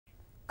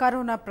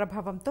Corona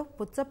ప్రభావంతో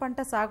పుచ్చ పంట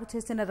సాగు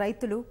చేసిన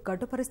రైతులు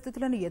గడ్డు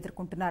పరిస్థితులను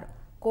ఎదుర్కొంటున్నారు.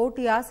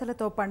 కోటి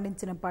ఆశలతో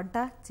పండించిన పంట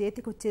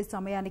చేతికొచ్చే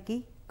సమయానికి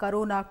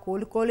కరోనా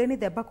కోలుకోలేని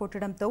దెబ్బ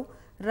కొట్టడంతో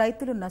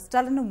రైతులు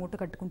నష్టాలను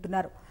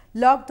మూటగట్టుకుంటున్నారు.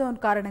 లాక్డౌన్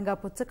కారణంగా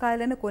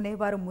పుచ్చకాయలను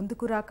కొనేవారు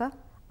ముందుకు రాక,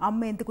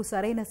 అమ్మేందుకు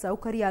సరైన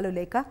సౌకర్యాలు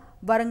లేక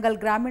వరంగల్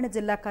గ్రామీణ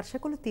జిల్లా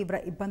కర్షకులు తీవ్ర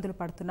ఇబ్బందులు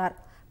పడుతున్నారు.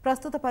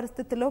 ప్రస్తుత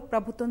పరిస్థితుల్లో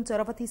ప్రభుత్వం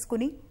చొరవ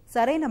తీసుకుని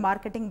సరైన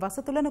మార్కెటింగ్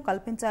వసతులను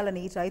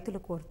కల్పించాలని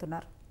రైతులు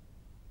కోరుతున్నారు.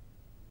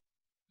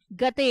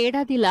 గత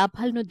ఏడాది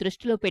లాభాలను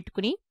దృష్టిలో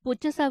పెట్టుకుని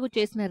పుచ్చ సాగు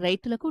చేసిన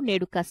రైతులకు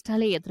నేడు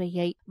కష్టాలే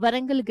ఎదురయ్యాయి.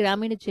 వరంగల్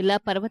గ్రామీణ జిల్లా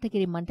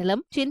పర్వతగిరి మండలం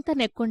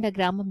చింతనెక్కొండ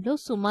గ్రామంలో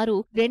సుమారు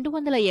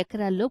 200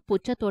 ఎకరాల్లో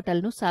పుచ్చ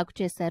తోటలను సాగు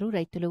చేశారు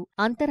రైతులు.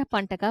 అంతర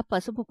పంటగా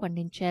పసుపు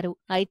పండించారు.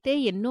 అయితే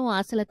ఎన్నో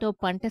ఆశలతో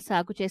పంట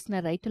సాగు చేసిన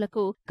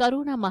రైతులకు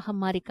కరోనా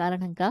మహమ్మారి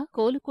కారణంగా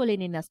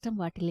కోలుకోలేని నష్టం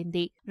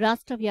వాటిల్లింది.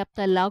 రాష్ట్ర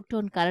వ్యాప్త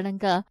లాక్డౌన్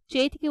కారణంగా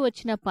చేతికి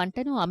వచ్చిన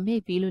పంటను అమ్మే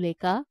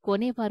వీలులేక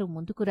కొనేవారు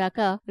ముందుకు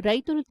రాక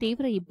రైతులు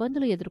తీవ్ర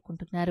ఇబ్బందులు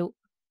ఎదుర్కొంటున్నారు.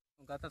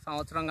 గత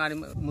సంవత్సరం గాని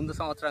ముందు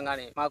సంవత్సరం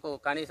గాని మాకు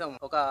కనీసం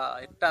ఒక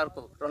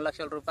హెక్టార్కు 2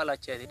 లక్షల రూపాయలు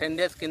వచ్చేది. 10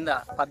 డేస్ కింద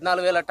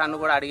 14,000 టన్ను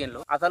కూడా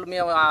అడిగిండ్రు. అసలు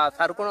మేము ఆ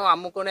సరుకును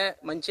అమ్ముకునే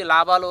మంచి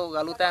లాభాలు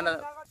కలుగుతాయన్న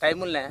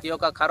టైములనే ఈ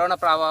యొక్క కరోనా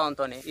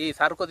ప్రభావంతో ఈ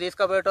సరుకు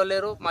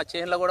తీసుకుపోయేటోళ్ళు మా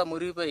చేనులో కూడా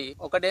మురిగిపోయి,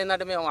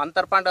 ఒకటేంటంటే మేము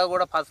అంతర్ పంట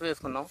కూడా పసుపు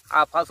వేసుకున్నాం.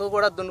 ఆ పసుపు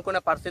కూడా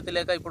దున్నుకునే పరిస్థితి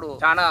లేక ఇప్పుడు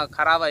చాలా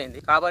ఖరాబ్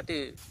అయింది. కాబట్టి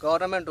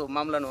గవర్నమెంట్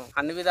మమ్మల్ని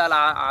అన్ని విధాలు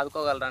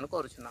ఆదుకోగలరని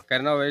కోరుచున్నాం.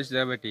 కరోనా వైరస్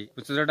కాబట్టి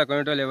పుచ్చతోట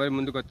కొనేటోళ్ళు ఎవరు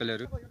ముందుకు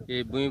వస్తలేరు. ఈ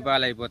భూమి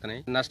పాలు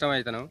అయిపోతున్నాయి, నష్టం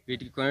అవుతున్నాం.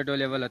 వీటికి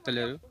కొనేటోళ్ళు ఎవరు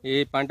వస్తలేరు. ఈ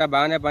పంట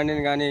బాగానే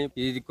పండింది కానీ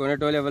ఇది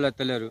కొనేటోళ్ళు ఎవరు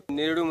వస్తలేరు.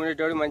 నిరుడు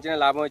మునేటోడు మంచిగా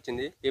లాభం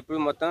వచ్చింది. ఇప్పుడు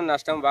మొత్తం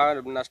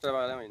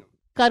నష్టమైనాం.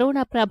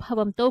 కరోనా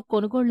ప్రభావంతో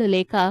కొనుగోళ్లు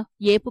లేక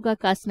ఏపుగా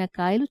కాసిన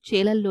కాయలు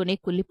చేలల్లోనే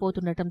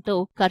కుళ్లిపోతుండటంతో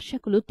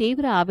కర్షకులు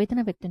తీవ్ర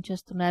ఆవేదన వ్యక్తం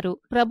చేస్తున్నారు.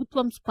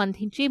 ప్రభుత్వం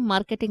స్పందించి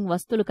మార్కెటింగ్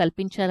వసతులు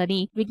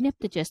కల్పించాలని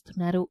విజ్ఞప్తి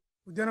చేస్తున్నారు.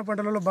 ఉద్యాన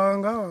పంటలలో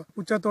భాగంగా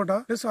పుచ్చ తోట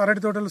ప్లస్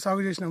అరటి తోటలు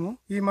సాగు చేసినాము.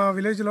 ఈ మా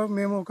విలేజ్ లో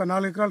మేము ఒక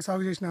 4 ఎకరాలు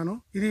సాగు చేసినాను.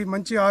 ఇది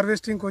మంచి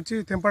హార్వెస్టింగ్ వచ్చి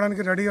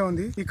తెంపడానికి రెడీగా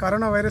ఉంది. ఈ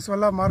కరోనా వైరస్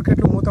వల్ల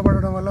మార్కెట్లు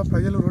మూతపడడం వల్ల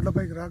ప్రజలు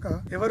రోడ్లపైకి రాక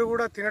ఎవరు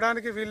కూడా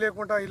తినడానికి వీలు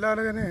లేకుండా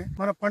ఇలాగనే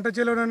మన పంట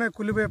చేలోనే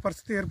కుళ్ళిపోయే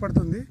పరిస్థితి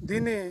ఏర్పడుతుంది.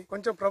 దీన్ని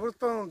కొంచెం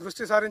ప్రభుత్వం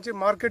దృష్టి సారించి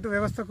మార్కెట్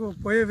వ్యవస్థకు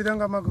పోయే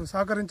విధంగా మాకు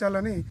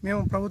సహకరించాలని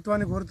మేము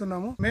ప్రభుత్వాన్ని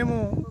కోరుతున్నాము. మేము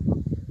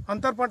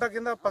అంతర్ పంట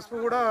కింద పసుపు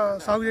కూడా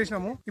సాగు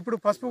చేసినాము. ఇప్పుడు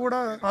పసుపు కూడా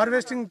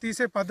హార్వెస్టింగ్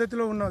తీసే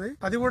పద్ధతిలో ఉన్నది.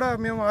 అది కూడా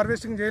మేము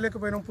హార్వెస్టింగ్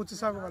చేయలేకపోయినాం పుచ్చ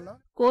సాగు వల్ల.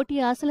 కోటి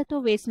ఆశలతో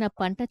వేసిన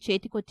పంట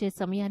చేతికొచ్చే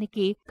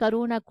సమయానికి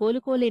కరోనా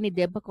కోలుకోలేని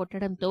దెబ్బ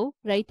కొట్టడంతో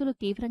రైతులు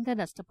తీవ్రంగా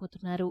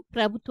నష్టపోతున్నారు.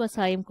 ప్రభుత్వ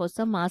సాయం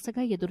కోసం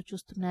ఆశగా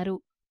ఎదురుచూస్తున్నారు.